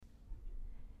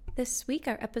This week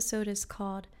our episode is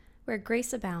called Where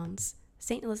Grace Abounds,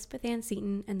 St. Elizabeth Ann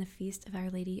Seton and the Feast of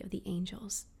Our Lady of the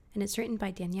Angels, and it's written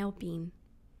by Danielle Bean.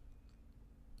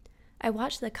 I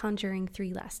watched The Conjuring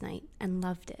 3 last night and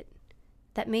loved it.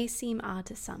 That may seem odd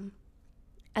to some.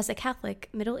 As a Catholic,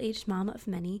 middle-aged mom of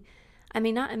many, I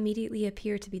may not immediately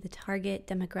appear to be the target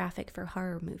demographic for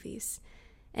horror movies,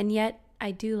 and yet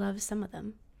I do love some of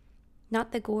them.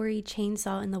 Not the gory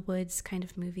chainsaw in the woods kind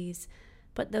of movies,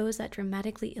 but those that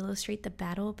dramatically illustrate the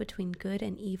battle between good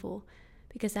and evil,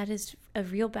 because that is a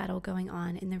real battle going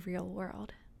on in the real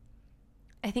world.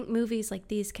 I think movies like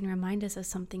these can remind us of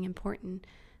something important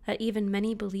that even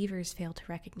many believers fail to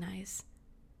recognize.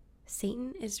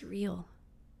 Satan is real.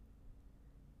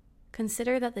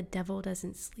 Consider that the devil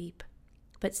doesn't sleep,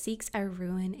 but seeks our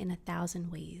ruin in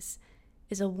 1,000 ways,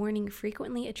 is a warning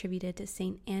frequently attributed to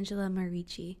Saint Angela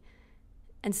Merici,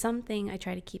 and something I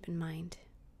try to keep in mind.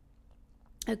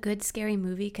 A good scary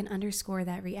movie can underscore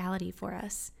that reality for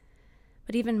us.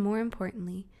 But even more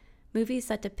importantly, movies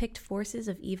that depict forces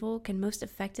of evil can most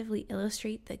effectively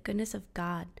illustrate the goodness of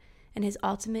God and his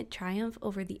ultimate triumph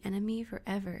over the enemy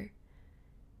forever.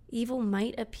 Evil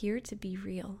might appear to be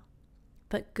real,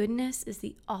 but goodness is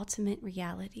the ultimate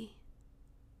reality.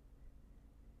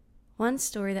 One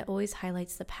story that always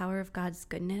highlights the power of God's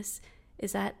goodness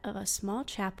is that of a small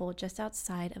chapel just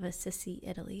outside of Assisi,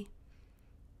 Italy,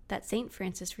 that St.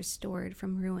 Francis restored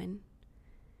from ruin.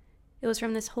 It was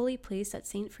from this holy place that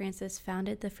St. Francis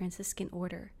founded the Franciscan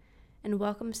order and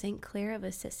welcomed St. Clare of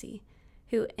Assisi,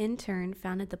 who in turn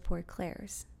founded the Poor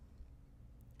Clares.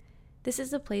 This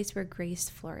is the place where grace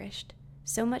flourished,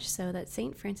 so much so that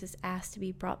St. Francis asked to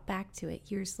be brought back to it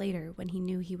years later when he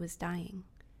knew he was dying.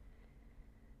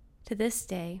 To this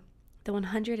day, the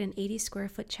 180 square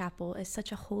foot chapel is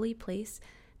such a holy place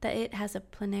that it has a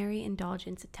plenary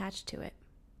indulgence attached to it.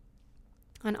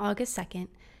 On August 2nd,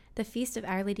 the Feast of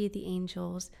Our Lady of the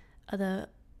Angels of the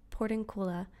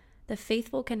Portiuncula, the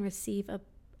faithful can receive a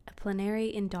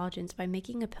plenary indulgence by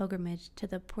making a pilgrimage to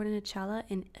the Portiuncula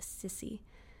in Assisi,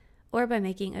 or by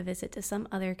making a visit to some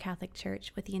other Catholic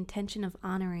church with the intention of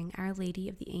honoring Our Lady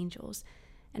of the Angels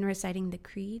and reciting the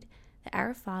Creed, the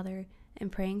Our Father,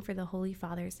 and praying for the Holy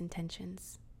Father's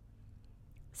intentions.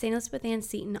 St. Elizabeth Ann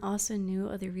Seton also knew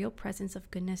of the real presence of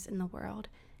goodness in the world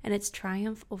and its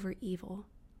triumph over evil.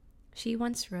 She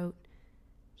once wrote,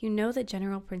 "You know the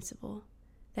general principle,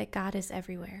 that God is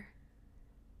everywhere.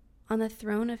 On the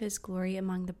throne of his glory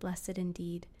among the blessed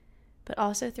indeed, but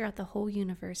also throughout the whole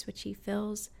universe which he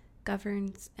fills,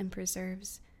 governs, and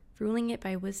preserves, ruling it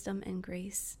by wisdom and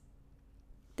grace.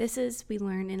 This is, we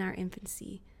learn in our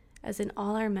infancy, as in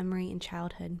all our memory in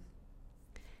childhood.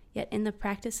 Yet in the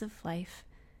practice of life,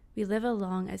 we live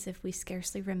along as if we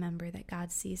scarcely remember that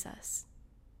God sees us."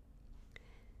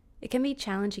 It can be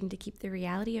challenging to keep the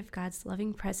reality of God's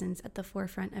loving presence at the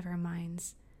forefront of our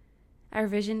minds. Our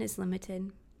vision is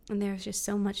limited, and there is just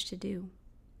so much to do.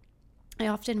 I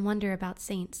often wonder about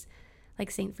saints,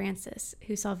 like St. Francis,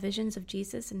 who saw visions of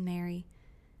Jesus and Mary,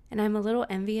 and I'm a little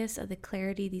envious of the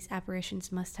clarity these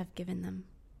apparitions must have given them.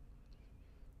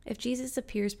 If Jesus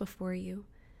appears before you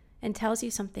and tells you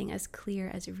something as clear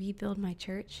as "rebuild my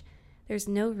church," there's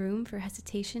no room for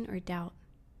hesitation or doubt.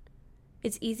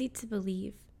 It's easy to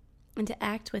believe and to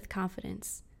act with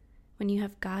confidence when you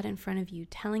have God in front of you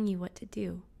telling you what to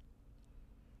do.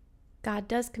 God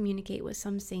does communicate with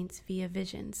some saints via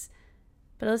visions,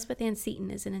 but Elizabeth Ann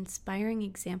Seton is an inspiring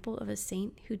example of a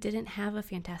saint who didn't have a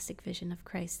fantastic vision of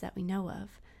Christ that we know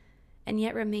of, and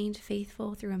yet remained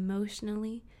faithful through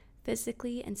emotionally,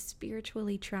 physically, and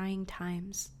spiritually trying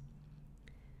times.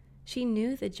 She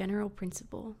knew the general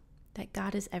principle that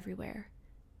God is everywhere,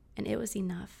 and it was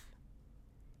enough.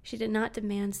 She did not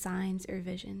demand signs or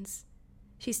visions.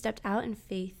 She stepped out in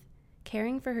faith,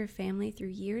 caring for her family through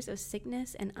years of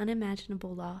sickness and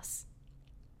unimaginable loss,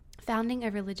 founding a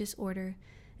religious order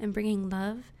and bringing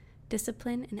love,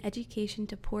 discipline, and education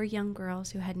to poor young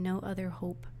girls who had no other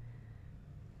hope.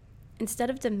 Instead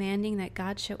of demanding that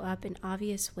God show up in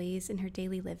obvious ways in her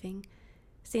daily living,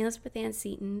 St. Elizabeth Ann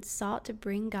Seton sought to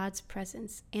bring God's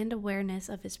presence and awareness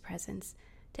of his presence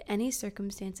to any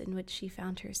circumstance in which she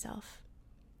found herself.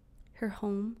 Her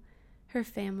home, her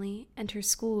family, and her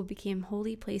school became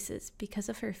holy places because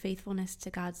of her faithfulness to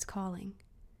God's calling.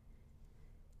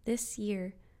 This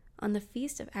year, on the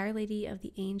Feast of Our Lady of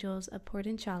the Angels of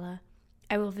Portiuncula,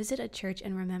 I will visit a church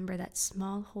and remember that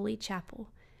small holy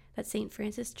chapel that St.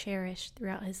 Francis cherished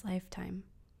throughout his lifetime.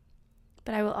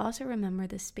 But I will also remember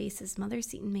the spaces Mother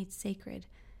Seton made sacred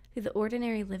through the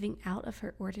ordinary living out of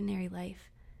her ordinary life,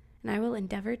 and I will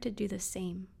endeavor to do the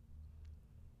same.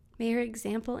 May her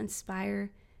example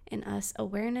inspire in us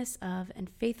awareness of and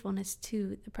faithfulness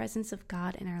to the presence of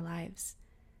God in our lives.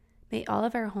 May all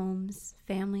of our homes,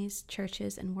 families,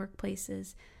 churches, and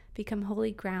workplaces become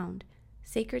holy ground,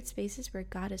 sacred spaces where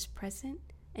God is present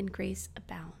and grace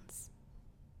abounds.